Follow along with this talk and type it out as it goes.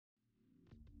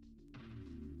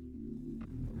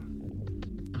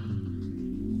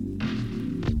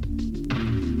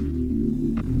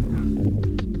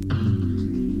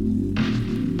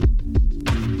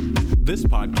This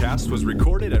podcast was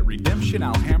recorded at Redemption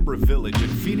Alhambra Village in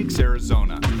Phoenix,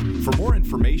 Arizona. For more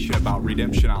information about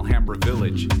Redemption Alhambra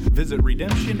Village, visit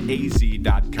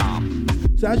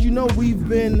redemptionaz.com. So as you know, we've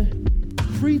been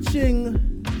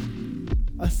preaching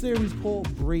a series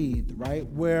called Breathe, right?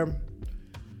 Where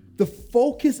the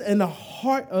focus and the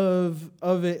heart of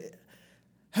it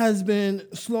has been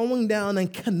slowing down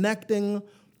and connecting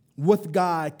with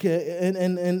God and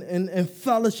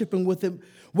fellowshipping with Him.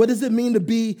 What does it mean to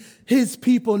be His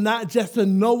people, not just to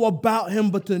know about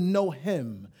Him, but to know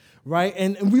Him, right?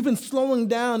 And we've been slowing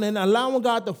down and allowing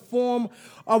God to form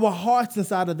our hearts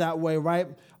inside of that way, right?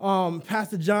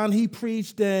 Pastor John, he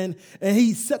preached and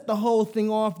he set the whole thing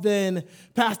off. Then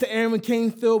Pastor Aaron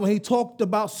came through when he talked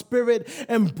about spirit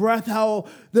and breath, how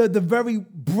the very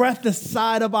breath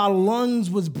inside of our lungs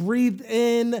was breathed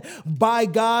in by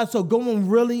God. So going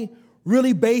really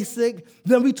basic.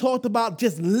 Then we talked about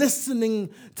just listening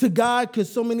to God,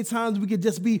 because so many times we could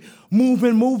just be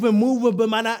moving,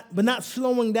 but not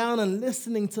slowing down and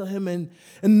listening to Him and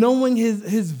knowing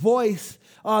His voice.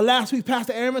 Last week,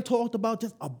 Pastor Aaron talked about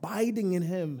just abiding in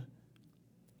Him.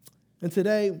 And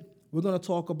today, we're going to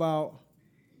talk about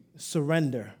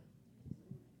surrender.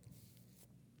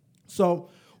 So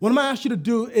what I'm going to ask you to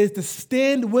do is to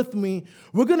stand with me.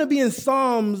 We're going to be in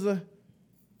Psalms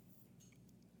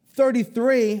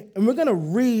 33, and we're going to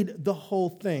read the whole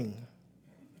thing.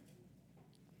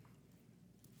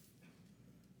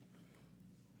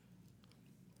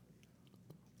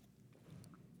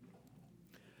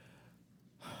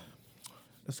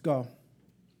 Let's go.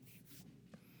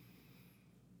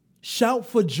 Shout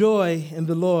for joy in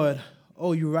the Lord,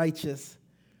 O you righteous.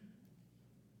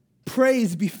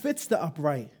 Praise befits the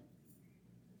upright.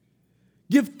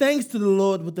 Give thanks to the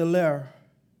Lord with the lyre.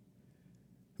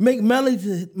 Make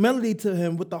melody to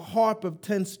Him with the harp of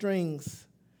 10 strings.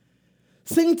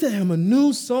 Sing to Him a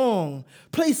new song.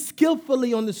 Play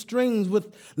skillfully on the strings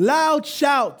with loud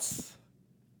shouts.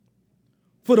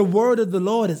 For the word of the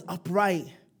Lord is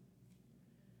upright,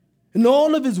 and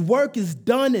all of His work is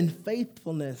done in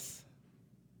faithfulness.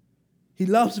 He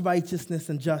loves righteousness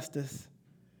and justice.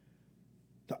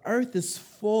 The earth is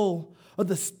full of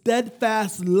the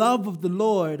steadfast love of the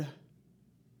Lord.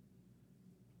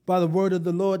 By the word of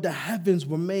the Lord, the heavens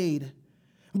were made.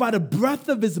 By the breath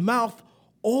of His mouth,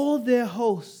 all their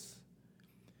hosts.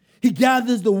 He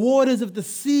gathers the waters of the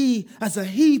sea as a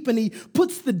heap, and He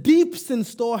puts the deeps in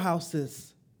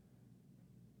storehouses.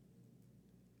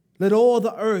 Let all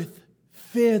the earth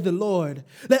fear the Lord.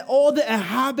 Let all the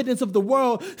inhabitants of the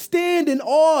world stand in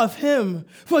awe of Him.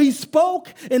 For He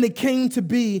spoke, and it came to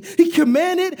be. He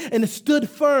commanded, and it stood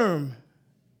firm.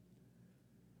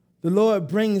 The Lord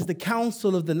brings the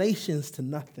counsel of the nations to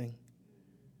nothing.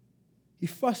 He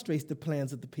frustrates the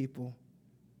plans of the people.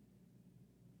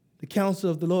 The counsel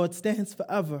of the Lord stands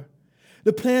forever,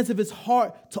 the plans of His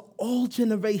heart to all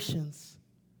generations.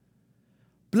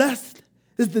 Blessed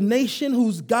is the nation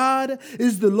whose God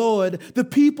is the Lord, the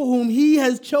people whom He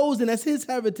has chosen as His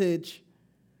heritage.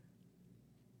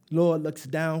 Lord looks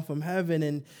down from heaven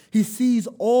and He sees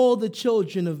all the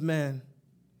children of man.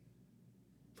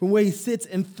 From where He sits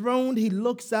enthroned, He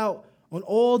looks out on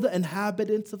all the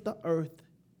inhabitants of the earth.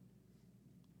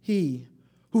 He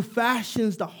who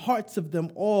fashions the hearts of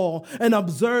them all and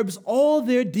observes all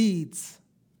their deeds.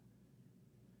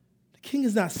 The king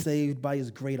is not saved by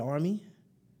his great army.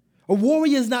 A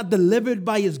warrior is not delivered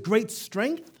by his great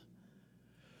strength.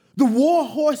 The war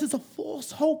horse is a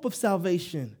false hope of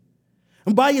salvation,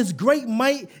 and by his great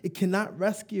might it cannot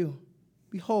rescue.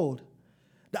 Behold,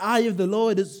 the eye of the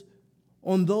Lord is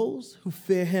on those who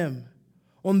fear Him,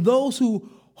 on those who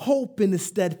hope in His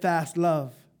steadfast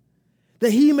love, that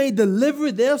He may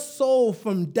deliver their soul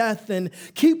from death and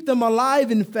keep them alive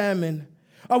in famine.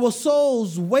 Our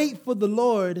souls wait for the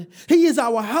Lord. He is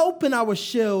our help and our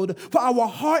shield, for our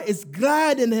heart is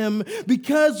glad in Him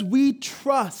because we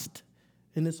trust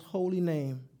in His holy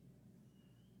name.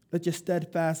 Let your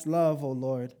steadfast love, O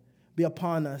Lord, be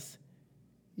upon us,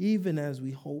 even as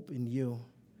we hope in You.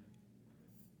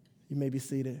 You may be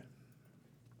seated.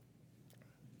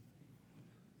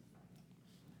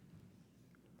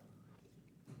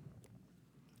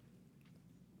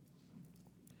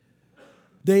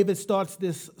 David starts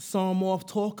this psalm off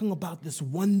talking about this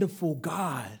wonderful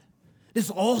God, this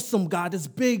awesome God, this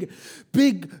big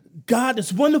God,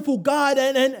 this wonderful God,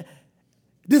 and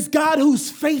this God who's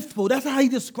faithful. That's how he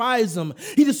describes Him.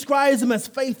 He describes Him as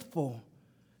faithful.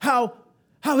 How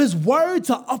His words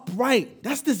are upright.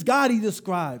 That's this God He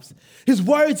describes. His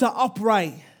words are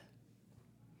upright.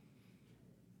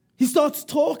 He starts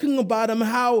talking about Him,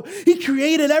 how He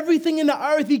created everything in the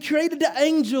earth. He created the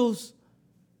angels.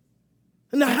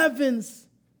 and the heavens,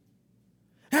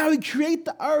 how he created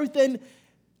the earth and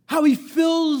how he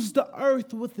fills the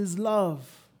earth with his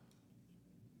love.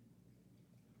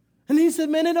 And he said,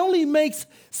 man, it only makes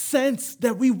sense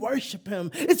that we worship him.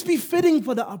 It's befitting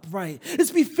for the upright.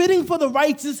 It's befitting for the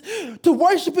righteous to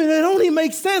worship him. It only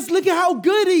makes sense. Look at how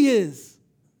good he is.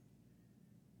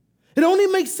 It only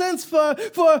makes sense for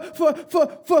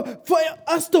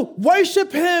us to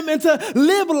worship him and to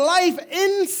live life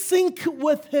in sync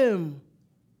with him.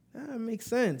 That makes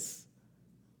sense.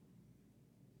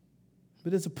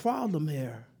 But there's a problem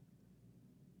here.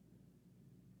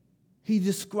 He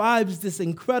describes this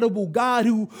incredible God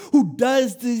who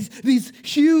does these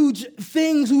huge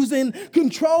things, who's in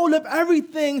control of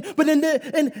everything. But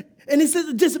and he says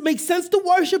it just makes sense to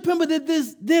worship him, but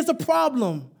there's a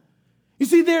problem. You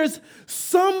see, there's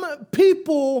some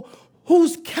people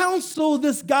whose counsel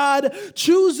this God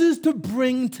chooses to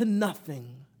bring to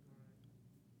nothing.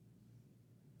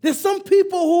 There's some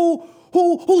people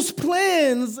whose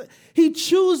plans he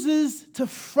chooses to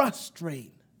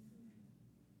frustrate.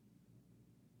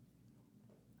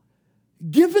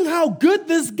 Given how good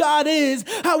this God is,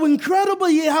 how incredible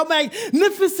he is, how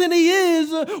magnificent he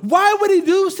is, why would he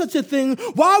do such a thing?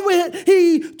 Why would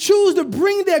he choose to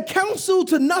bring their counsel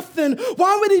to nothing?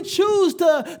 Why would he choose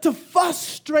to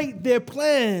frustrate their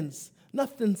plans?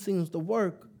 Nothing seems to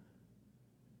work.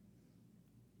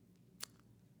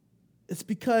 It's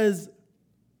because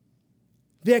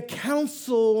their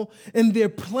counsel and their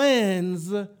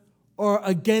plans are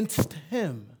against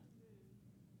him.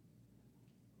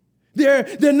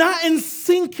 They're not in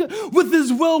sync with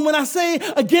his will. When I say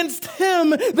against him,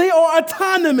 they are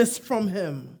autonomous from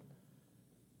him.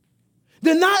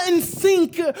 They're not in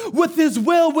sync with his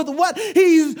will, with what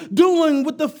he's doing,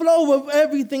 with the flow of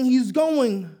everything he's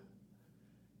going.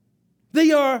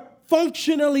 They are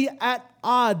functionally at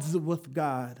odds with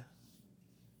God.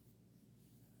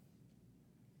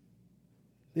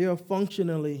 They are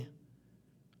functionally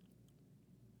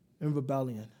in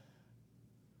rebellion.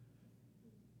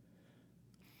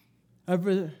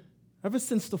 Ever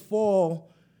since the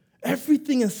fall,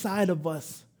 everything inside of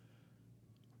us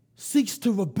seeks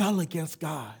to rebel against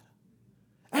God.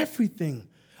 Everything.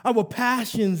 Our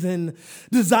passions and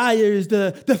desires,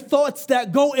 the thoughts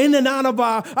that go in and out of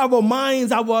our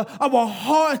minds, our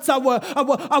hearts,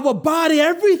 our body,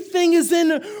 everything is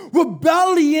in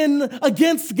rebellion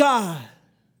against God.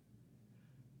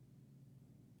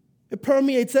 It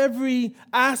permeates every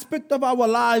aspect of our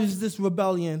lives, this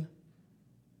rebellion.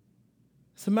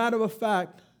 As a matter of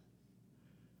fact,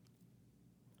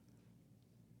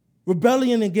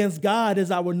 rebellion against God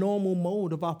is our normal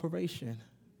mode of operation.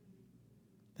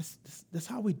 That's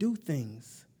how we do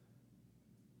things.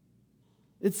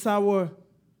 It's our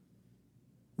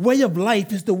way of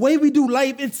life. It's the way we do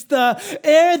life. It's the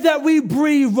air that we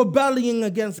breathe, rebelling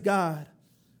against God.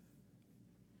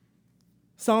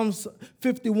 Psalms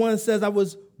 51 says, I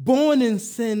was born in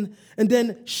sin and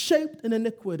then shaped in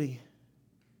iniquity.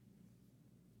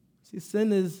 See,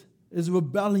 sin is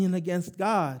rebellion against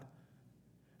God.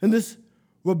 And this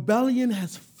rebellion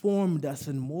has formed us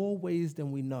in more ways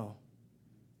than we know.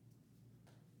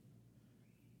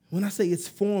 When I say it's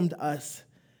formed us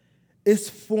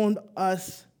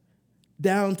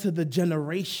down to the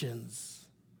generations.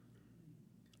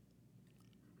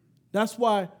 That's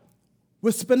why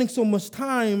we're spending so much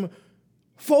time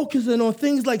focusing on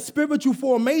things like spiritual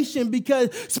formation, because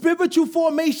spiritual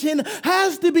formation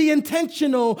has to be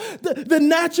intentional. The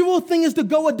natural thing is to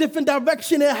go a different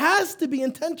direction. It has to be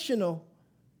intentional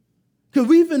because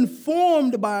we've been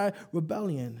formed by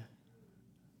rebellion.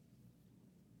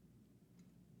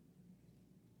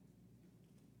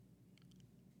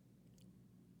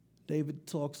 David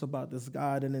talks about this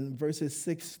God, and in verses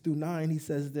 6 through 9, he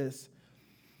says this.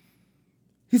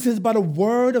 He says, by the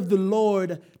word of the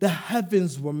Lord, the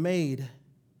heavens were made,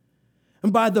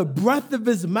 and by the breath of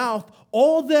his mouth,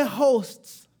 all their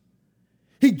hosts.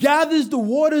 He gathers the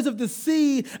waters of the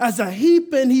sea as a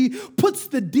heap, and he puts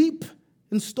the deep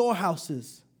in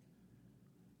storehouses.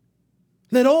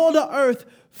 Let all the earth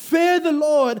fear the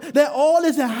Lord. Let all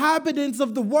his inhabitants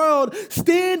of the world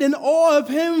stand in awe of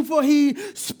him, for he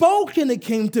spoke and it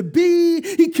came to be.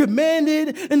 He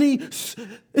commanded and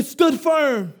it stood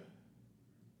firm.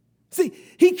 See,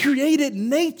 he created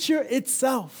nature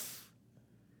itself.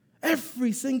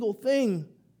 Every single thing.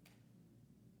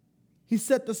 He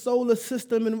set the solar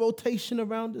system in rotation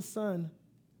around the sun.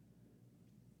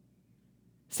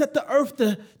 Set the earth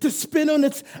to spin on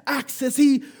its axis.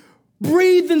 He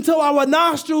breathed into our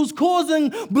nostrils,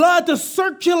 causing blood to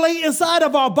circulate inside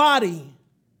of our body.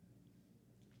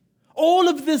 all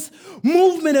of this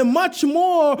movement and much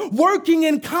more working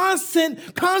in concert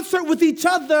with each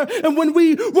other. And when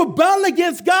we rebel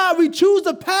against God, we choose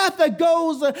a path that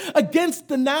goes against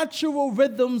the natural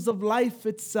rhythms of life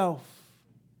itself.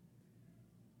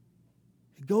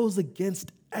 It goes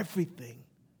against everything.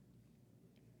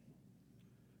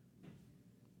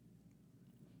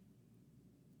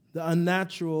 The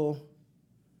unnatural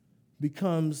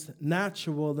becomes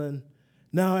natural, and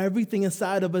now everything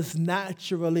inside of us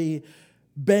naturally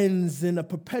bends in a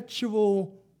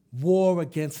perpetual war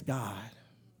against God.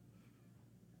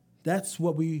 That's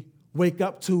what we wake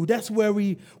up to. That's where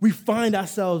we find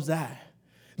ourselves at.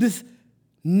 This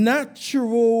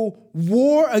natural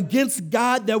war against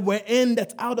God that we're in,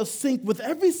 that's out of sync with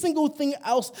every single thing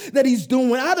else that he's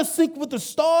doing, out of sync with the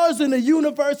stars in the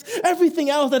universe,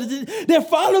 everything else they're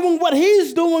following what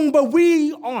he's doing, but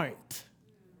we aren't.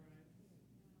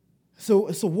 So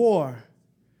it's a war.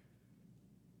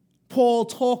 Paul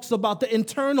talks about the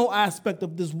internal aspect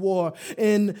of this war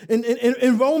in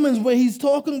Romans, where he's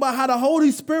talking about how the Holy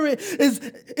Spirit is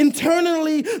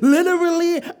internally,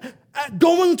 literally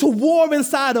going to war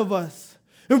inside of us.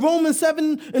 In Romans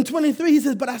 7:23, he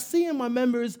says, "But I see in my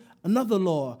members another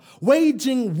law,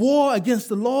 waging war against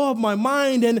the law of my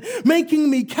mind and making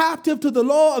me captive to the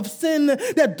law of sin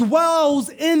that dwells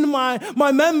in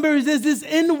my members." Is this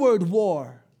inward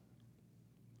war.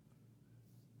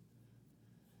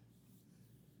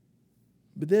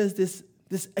 But there's this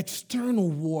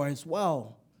external war as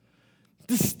well.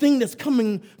 This thing that's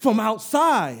coming from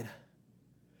outside.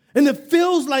 And it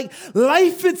feels like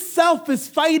life itself is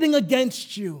fighting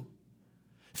against you.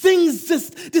 Things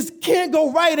just can't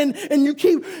go right, and you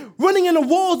keep running into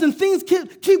walls, and things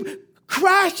keep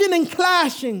crashing and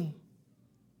clashing.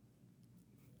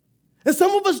 And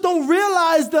some of us don't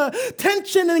realize the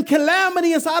tension and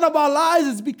calamity inside of our lives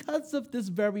is because of this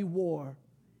very war.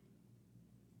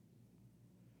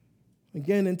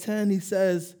 Again, in 10, he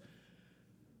says,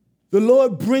 "The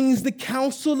Lord brings the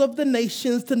counsel of the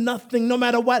nations to nothing." No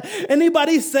matter what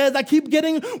anybody says, I keep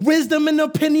getting wisdom and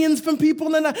opinions from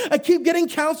people, and I keep getting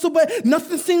counsel, but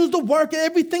nothing seems to work.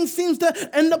 Everything seems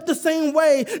to end up the same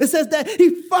way. It says that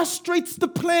he frustrates the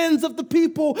plans of the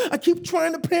people. I keep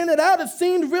trying to plan it out. It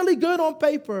seemed really good on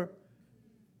paper.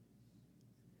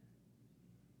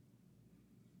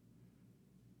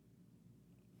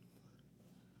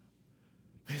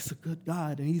 He's a good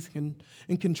God, and he's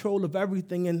in control of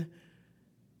everything. And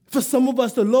for some of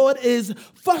us, the Lord is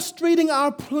frustrating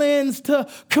our plans to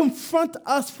confront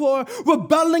us for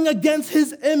rebelling against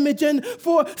his image. And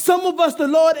for some of us, the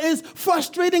Lord is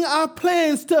frustrating our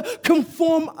plans to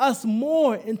conform us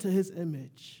more into his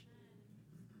image.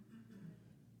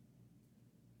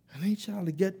 I need y'all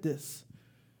to get this.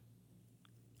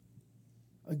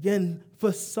 Again,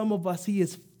 for some of us, he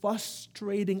is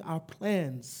frustrating our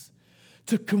plans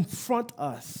to confront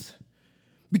us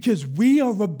because we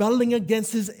are rebelling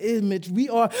against his image. We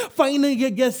are fighting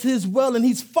against his will, and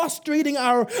he's frustrating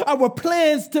our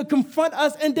plans to confront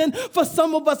us. And then for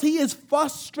some of us, he is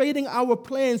frustrating our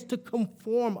plans to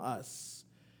conform us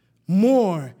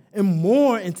more and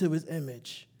more into his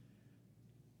image.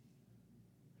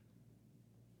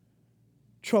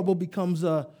 Trouble becomes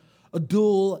a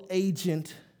dual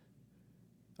agent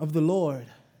of the Lord.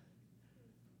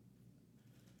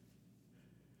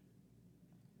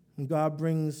 And God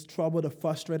brings trouble to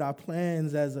frustrate our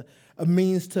plans as a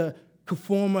means to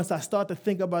conform us. I start to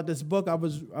think about this book I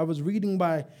was reading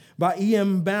by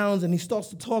E.M. Bounds, and he starts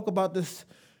to talk about this.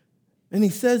 And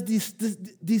he says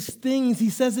these things.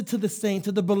 He says it to the saint,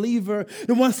 to the believer.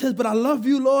 The one says, "But I love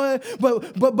you, Lord,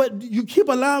 but you keep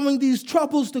allowing these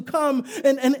troubles to come."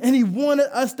 And he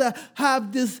wanted us to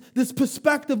have this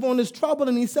perspective on this trouble.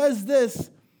 And he says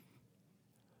this: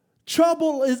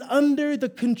 "Trouble is under the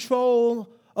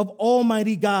control of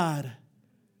Almighty God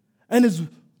and is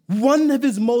one of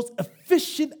his most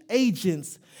efficient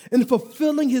agents in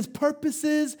fulfilling his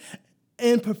purposes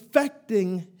and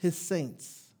perfecting his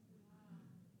saints."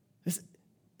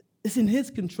 It's in his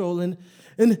control and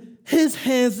in his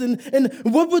hands. And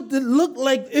what would it look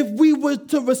like if we were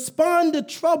to respond to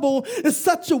trouble in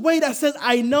such a way that says,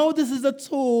 "I know this is a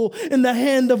tool in the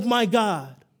hand of my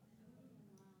God"?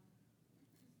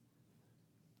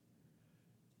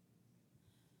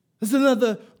 There's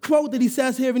another quote that he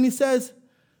says here, and he says,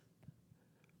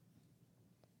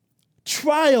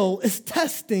 "Trial is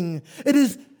testing. It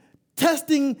is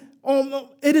testing.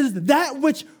 It is that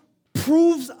which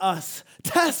proves us,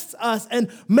 tests us,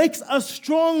 and makes us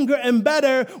stronger and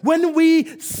better when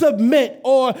we submit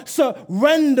or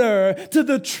surrender to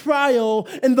the trial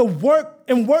and the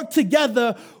work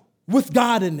together with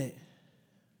God in it."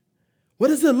 What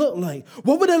does it look like?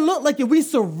 What would it look like if we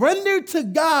surrendered to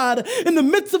God in the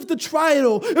midst of the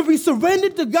trial? If we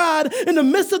surrendered to God in the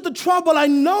midst of the trouble? I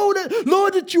know that,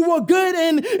 Lord, that you are good,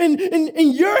 and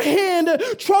in your hand,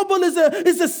 trouble is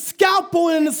a scalpel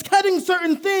and it's cutting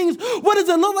certain things. What does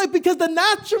it look like? Because the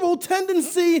natural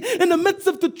tendency in the midst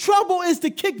of the trouble is to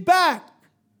kick back.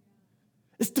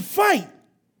 It's to fight.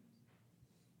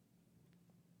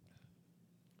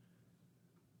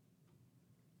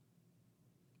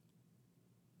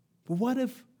 But what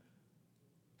if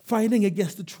fighting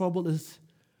against the trouble is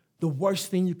the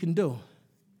worst thing you can do?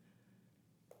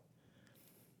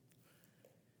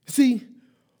 See,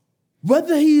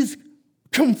 whether he's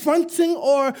confronting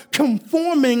or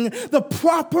conforming, the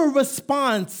proper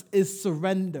response is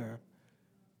surrender.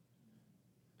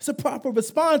 It's a proper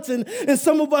response, and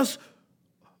some of us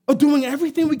are doing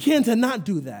everything we can to not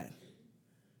do that.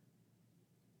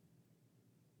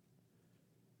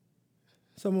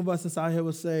 Some of us inside here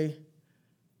will say,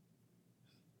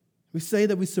 we say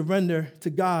that we surrender to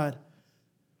God,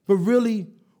 but really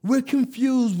we're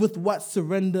confused with what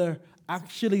surrender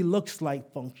actually looks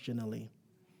like functionally.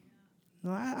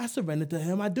 No, I surrender to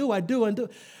him. I do. I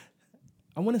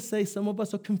want to say some of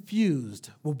us are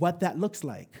confused with what that looks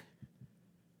like.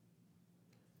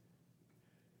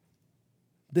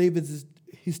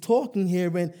 He's talking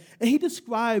here, and he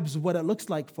describes what it looks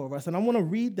like for us. And I want to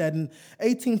read that in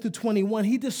 18 to 21.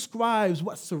 He describes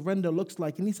what surrender looks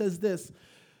like. And he says this,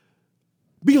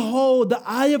 "Behold, the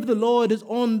eye of the Lord is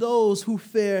on those who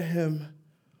fear him,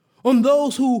 on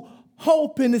those who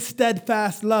hope in his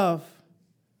steadfast love,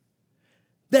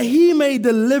 that he may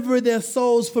deliver their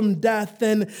souls from death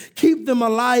and keep them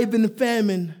alive in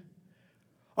famine.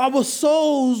 Our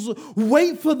souls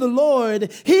wait for the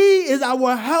Lord. He is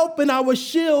our help and our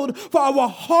shield, for our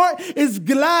heart is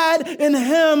glad in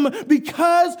him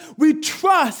because we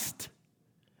trust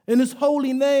in his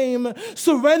holy name."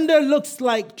 Surrender looks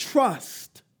like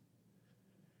trust.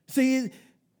 See,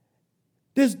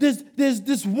 there's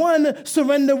this one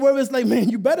surrender where it's like, man,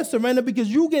 you better surrender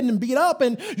because you're getting beat up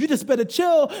and you just better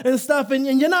chill and stuff, and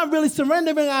you're not really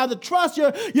surrendering out of trust.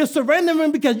 You're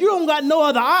surrendering because you don't got no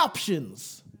other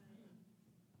options.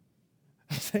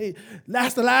 Say,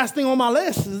 that's the last thing on my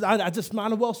list. I just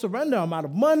might as well surrender. I'm out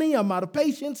of money, I'm out of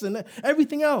patience, and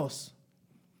everything else.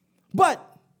 But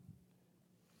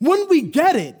when we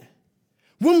get it,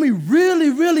 when we really,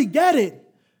 really get it,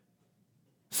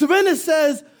 surrender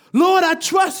says, Lord, I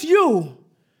trust you.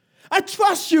 I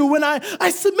trust you when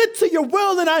I submit to your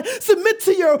will and I submit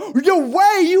to your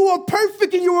way. You are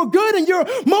perfect and you are good and you're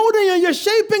molding and you're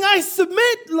shaping. I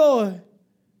submit, Lord,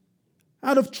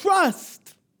 out of trust.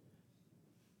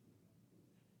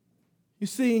 You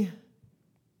see,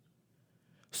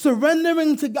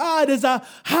 surrendering to God is a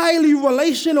highly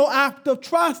relational act of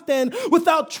trust, and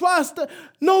without trust,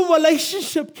 no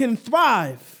relationship can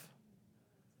thrive.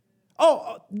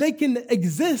 Oh, they can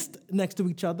exist next to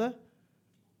each other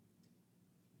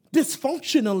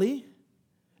dysfunctionally.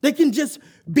 They can just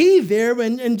be there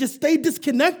and just stay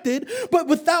disconnected. But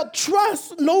without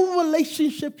trust, no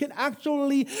relationship can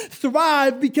actually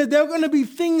thrive because there are going to be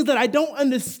things that I don't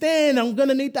understand. I'm going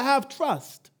to need to have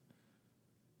trust.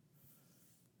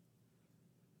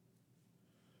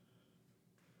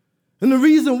 And the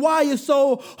reason why it's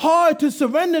so hard to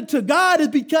surrender to God is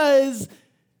because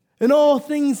in all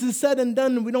things is said and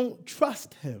done, we don't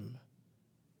trust him.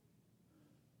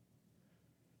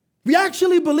 We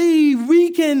actually believe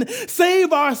we can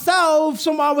save ourselves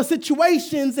from our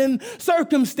situations and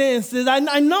circumstances. I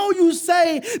know you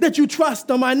say that you trust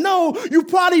them. I know you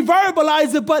probably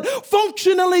verbalize it, but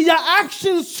functionally your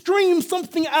actions scream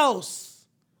something else.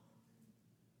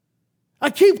 I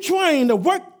keep trying to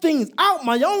work things out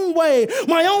my own way,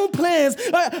 my own plans.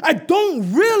 I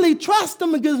don't really trust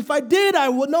him because if I did, I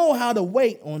would know how to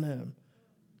wait on him.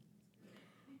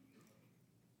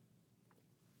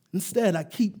 Instead, I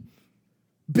keep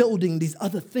building these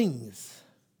other things.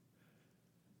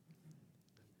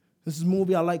 This is a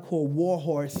movie I like called War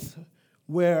Horse,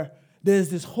 where there's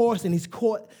this horse and he's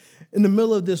caught in the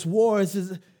middle of this war. It's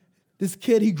this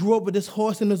kid, he grew up with this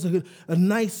horse, and it was a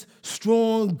nice,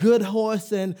 strong, good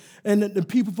horse, and the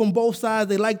people from both sides,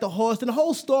 they like the horse. And the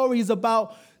whole story is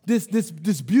about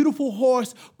this beautiful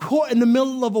horse caught in the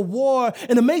middle of a war.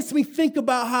 And it makes me think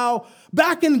about how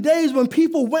back in the days when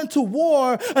people went to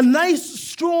war, a nice,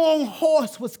 strong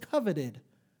horse was coveted.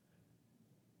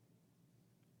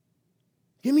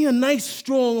 Give me a nice,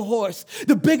 strong horse.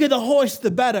 The bigger the horse,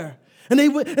 the better. And they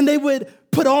would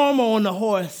put armor on the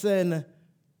horse and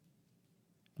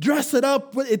dress it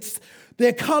up with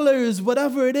their colors,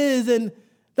 whatever it is. And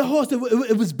The horse,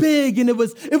 it was big and it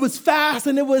was fast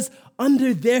and it was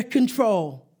under their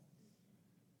control.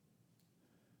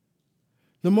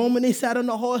 The moment they sat on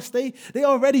the horse, they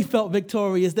already felt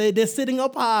victorious. They're sitting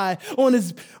up high on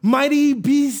this mighty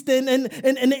beast and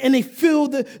they feel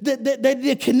that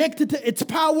they're connected to its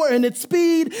power and its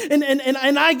speed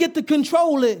and I get to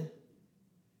control it.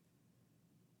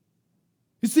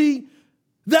 You see,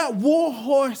 that war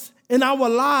horse in our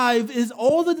life is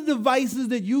all of the devices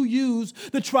that you use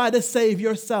to try to save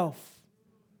yourself.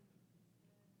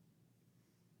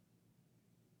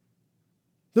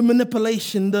 The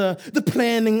manipulation, the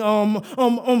planning. I'm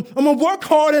gonna work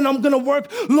hard and I'm gonna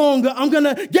work longer. I'm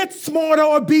gonna get smarter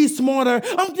or be smarter.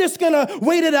 I'm just gonna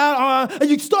wait it out. And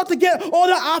you start to get all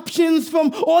the options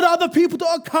from all the other people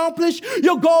to accomplish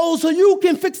your goals so you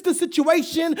can fix the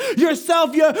situation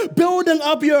yourself. You're building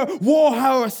up your war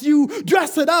horse. You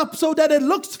dress it up so that it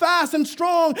looks fast and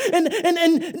strong. And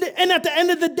at the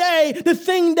end of the day, the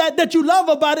thing that you love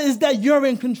about it is that you're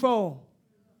in control.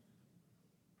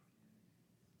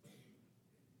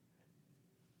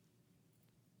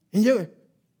 And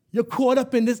you're caught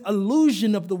up in this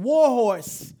illusion of the war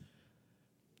horse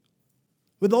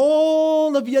with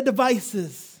all of your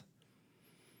devices.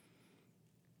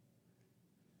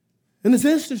 And it's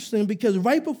interesting because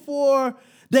right before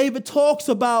David talks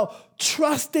about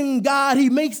trusting God, he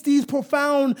makes these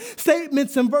profound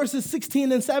statements in verses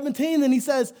 16 and 17, and he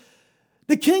says,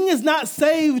 the king is not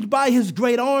saved by his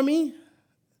great army.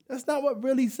 That's not what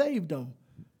really saved him.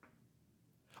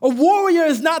 A warrior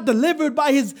is not delivered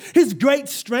by his great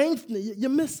strength. You're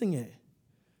missing it.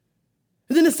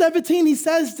 And then in 17, he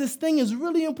says this thing is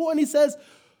really important. He says,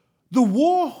 the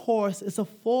war horse is a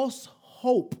false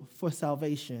hope for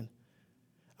salvation.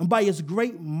 And by its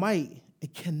great might,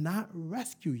 it cannot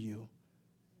rescue you.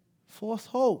 False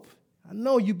hope. I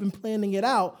know you've been planning it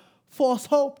out. False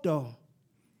hope, though.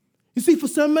 You see, for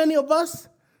so many of us,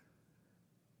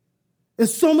 in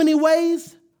so many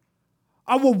ways,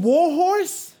 our war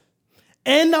horse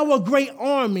and our great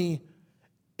army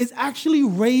is actually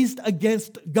raised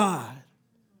against God.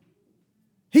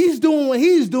 He's doing what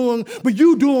he's doing, but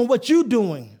you doing what you're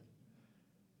doing.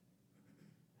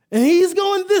 And he's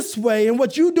going this way, and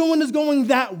what you're doing is going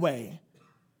that way.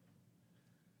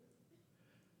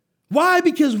 Why?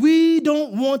 Because we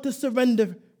don't want to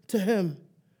surrender to him.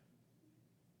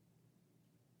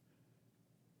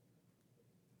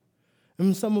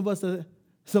 And some of us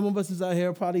is out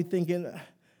here probably thinking,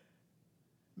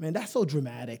 man, that's so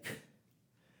dramatic.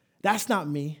 That's not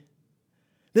me.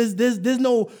 There's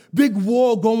no big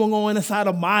war going on inside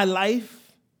of my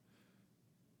life.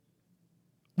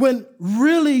 When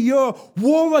really your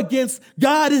war against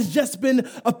God has just been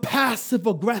a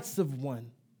passive-aggressive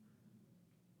one.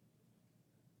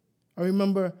 I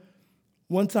remember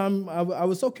one time I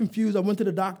was so confused. I went to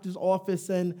the doctor's office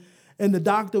and the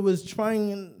doctor was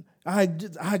trying. I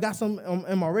got some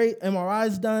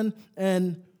MRIs done,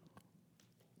 and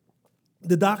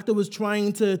the doctor was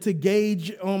trying to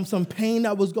gauge some pain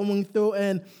I was going through,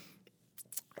 and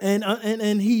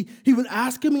he was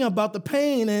asking me about the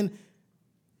pain, and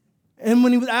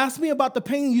when he was asking me about the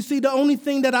pain, you see, the only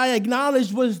thing that I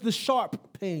acknowledged was the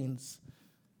sharp pains,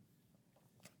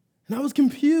 and I was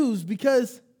confused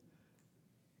because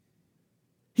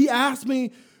he asked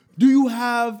me, do you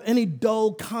have any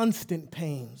dull, constant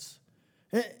pains?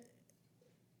 I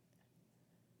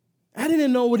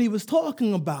didn't know what he was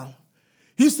talking about.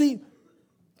 You see,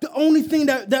 the only thing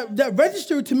that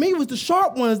registered to me was the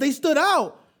sharp ones. They stood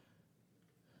out.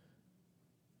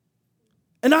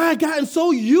 And I had gotten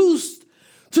so used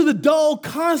to the dull,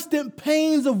 constant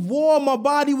pains of war my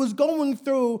body was going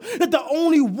through that the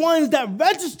only ones that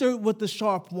registered were the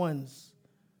sharp ones.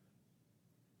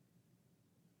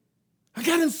 I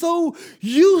gotten so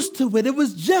used to it. It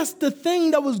was just the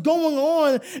thing that was going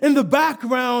on in the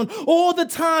background all the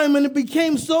time, and it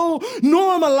became so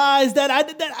normalized that I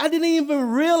didn't even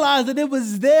realize that it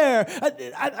was there.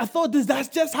 I thought that's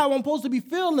just how I'm supposed to be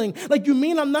feeling. Like, you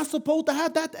mean I'm not supposed to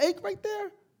have that ache right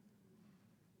there?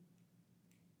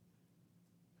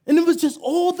 And it was just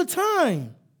all the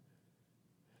time.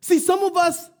 See, some of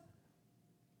us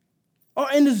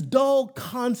are in this dull,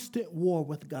 constant war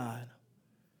with God.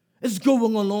 It's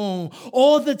going along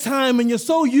all the time, and you're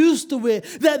so used to it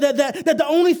that the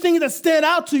only thing that stand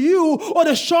out to you are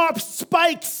the sharp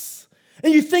spikes.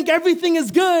 And you think everything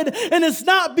is good, and it's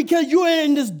not, because you're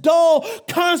in this dull,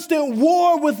 constant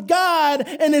war with God,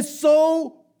 and it's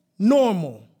so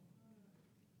normal.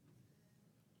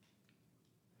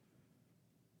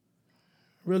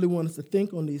 I really want us to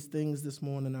think on these things this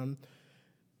morning.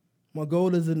 My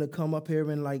goal isn't to come up here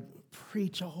and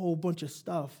preach a whole bunch of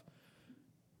stuff.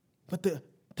 But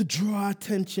to draw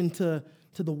attention to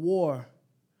the war.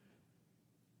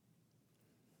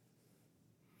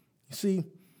 You see,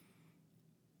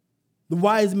 the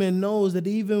wise man knows that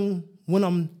even when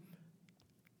I'm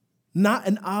not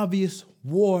in obvious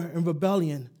war and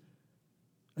rebellion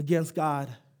against God,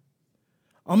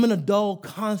 I'm in a dull,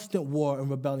 constant war and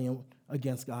rebellion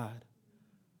against God.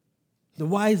 The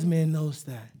wise man knows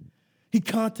that. He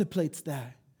contemplates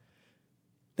that.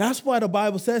 That's why the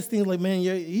Bible says things like, man,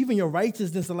 even your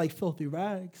righteousness are like filthy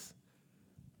rags.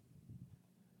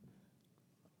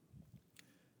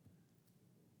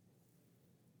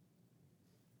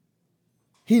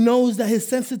 He knows that his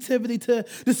sensitivity to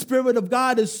the Spirit of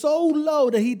God is so low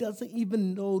that he doesn't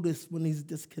even notice when he's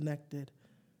disconnected.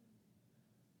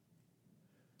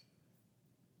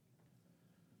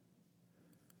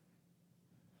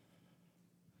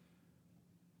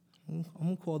 I'm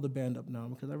going to call the band up now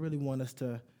because I really want us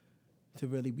to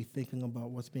really be thinking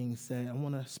about what's being said. I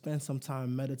want to spend some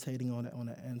time meditating on it on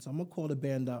the end. So I'm going to call the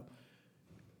band up.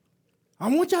 I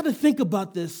want y'all to think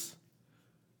about this.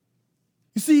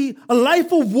 You see, a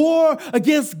life of war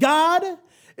against God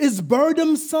is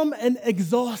burdensome and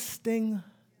exhausting.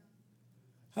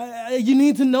 You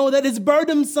need to know that it's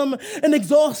burdensome and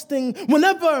exhausting.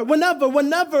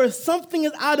 Whenever something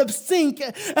is out of sync,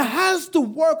 it has to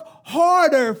work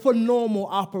harder for normal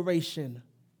operation.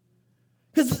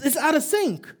 Because it's out of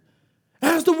sync. It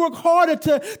has to work harder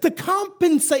to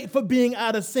compensate for being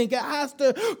out of sync. It has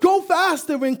to go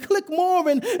faster and click more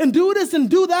and do this and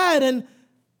do that. And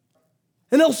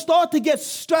they'll start to get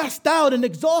stressed out and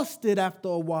exhausted after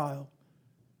a while.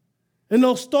 And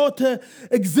they'll start to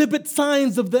exhibit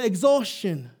signs of the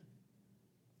exhaustion.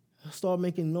 They'll start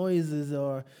making noises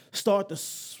or start to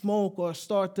smoke or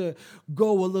start to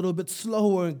go a little bit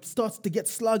slower and starts to get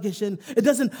sluggish. And it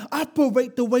doesn't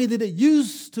operate the way that it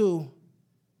used to.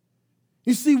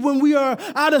 You see, when we are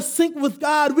out of sync with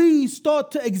God, we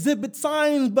start to exhibit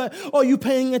signs, but are you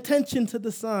paying attention to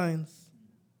the signs?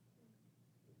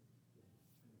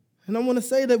 And I want to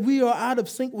say that we are out of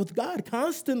sync with God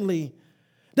constantly.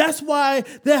 That's why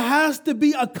there has to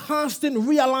be a constant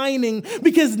realigning,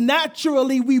 because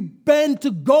naturally we bend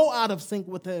to go out of sync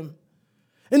with Him.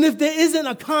 And if there isn't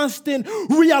a constant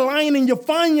realigning, you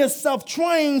find yourself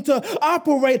trying to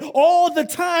operate all the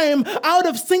time out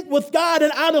of sync with God,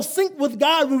 and out of sync with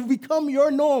God will become your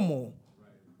normal.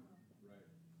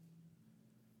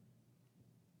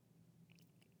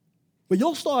 But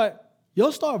you'll start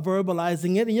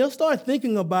verbalizing it, and you'll start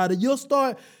thinking about it. You'll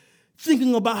start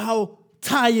thinking about how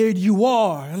tired you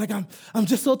are. Like, I'm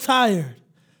just so tired.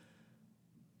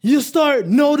 You start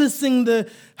noticing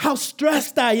how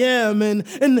stressed I am and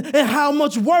how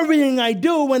much worrying I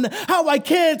do and how I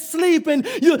can't sleep. And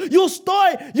you'll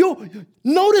start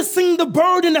noticing the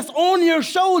burden that's on your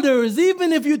shoulders,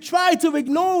 even if you try to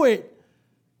ignore it.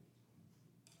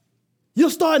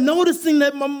 You'll start noticing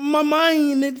that my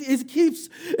mind,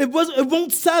 it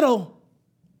won't settle.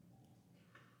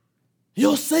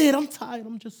 You'll say it, I'm tired,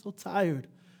 I'm just so tired.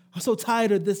 I'm so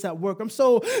tired of this at work. I'm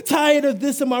so tired of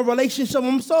this in my relationship.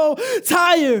 I'm so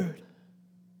tired.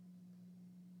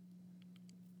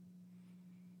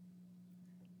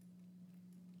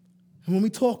 And when we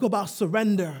talk about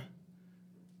surrender,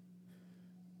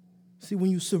 see,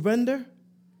 when you surrender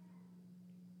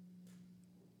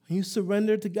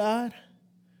to God,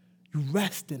 you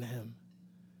rest in Him.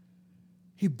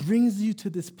 He brings you to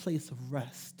this place of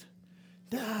rest.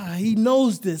 He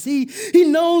knows this. He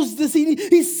knows this.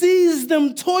 He sees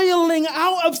them toiling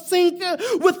out of sync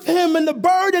with Him, and the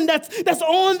burden that's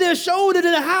on their shoulders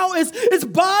and how it's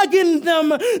bogging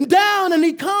them down. And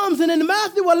He comes, and in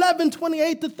Matthew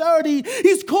 11:28-30,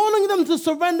 He's calling them to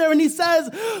surrender, and He says,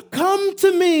 "Come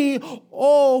to me,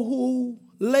 all who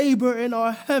labor and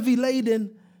are heavy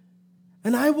laden,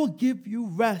 and I will give you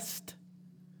rest."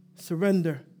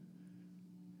 Surrender.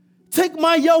 Take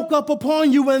my yoke up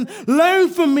upon you and learn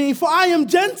from me, for I am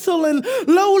gentle and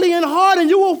lowly in heart, and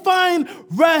you will find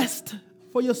rest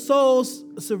for your souls.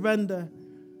 Surrender.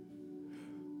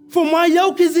 For my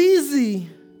yoke is easy,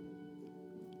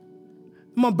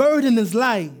 my burden is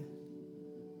light.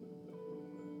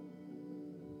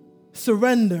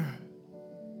 Surrender.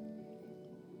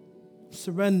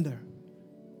 Surrender.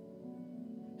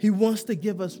 He wants to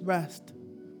give us rest.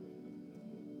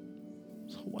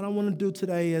 So what I want to do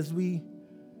today as we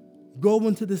go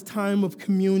into this time of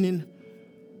communion,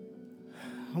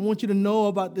 I want you to know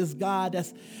about this God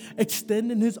that's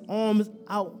extending His arms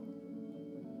out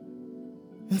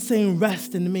and saying,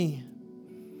 rest in me.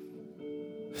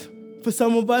 For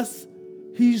some of us,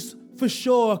 He's for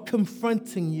sure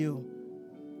confronting you.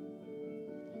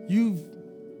 You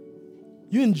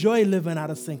enjoy living out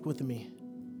of sync with me.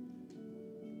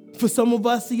 For some of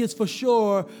us, He is for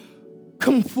sure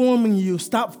conforming you.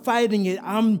 Stop fighting it.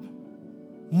 I'm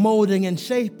molding and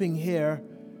shaping here.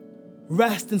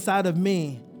 Rest inside of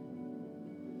me.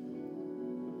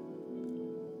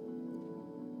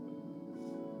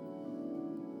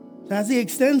 As He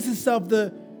extends Himself,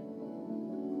 the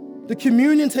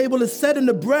communion table is set, and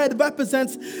the bread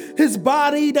represents His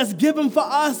body that's given for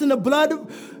us, and the blood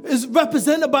is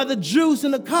represented by the juice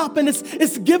in the cup, and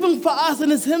it's given for us,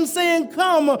 and it's Him saying,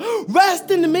 come, rest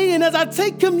in me. And as I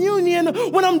take communion,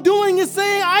 what I'm doing is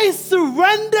saying, I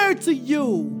surrender to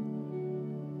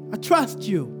you. I trust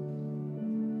you.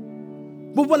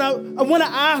 But what I want to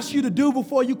ask you to do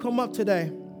before you come up today,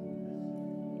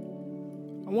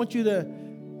 I want you to,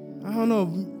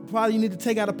 probably you need to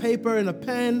take out a paper and a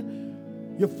pen,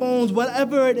 your phones,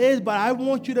 whatever it is, but I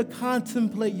want you to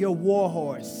contemplate your war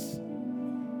horse.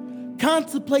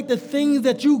 Contemplate the things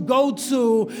that you go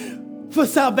to for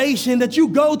salvation, that you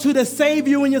go to save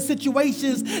you in your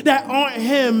situations that aren't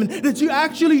Him, that you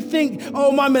actually think,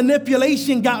 oh, my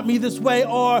manipulation got me this way,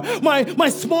 or my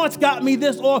smarts got me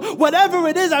this, or whatever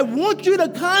it is. I want you to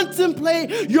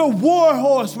contemplate your war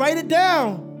horse. Write it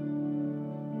down.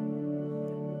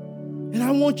 And I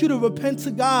want you to repent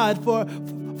to God for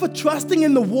trusting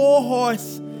in the war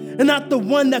horse and not the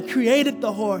one that created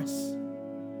the horse.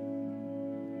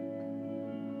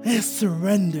 And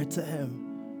surrender to Him.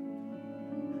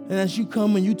 And as you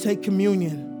come and you take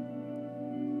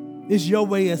communion, it's your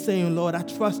way of saying, Lord, I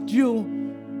trust you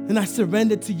and I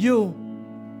surrender to you.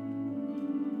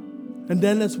 And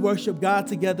then let's worship God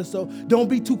together. So don't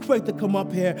be too quick to come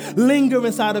up here. Linger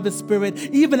inside of His Spirit.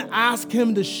 Even ask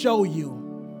Him to show you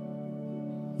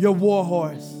your war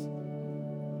horse.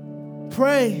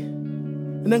 Pray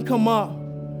and then come up.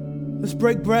 Let's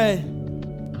break bread.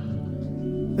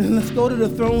 And let's go to the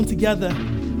throne together.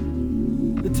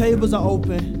 The tables are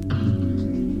open.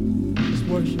 Let's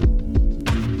worship.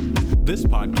 This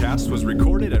podcast was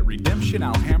recorded at Redemption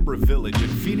Alhambra Village in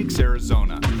Phoenix,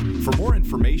 Arizona. For more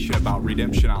information about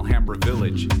Redemption Alhambra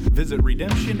Village, visit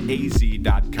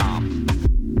redemptionaz.com.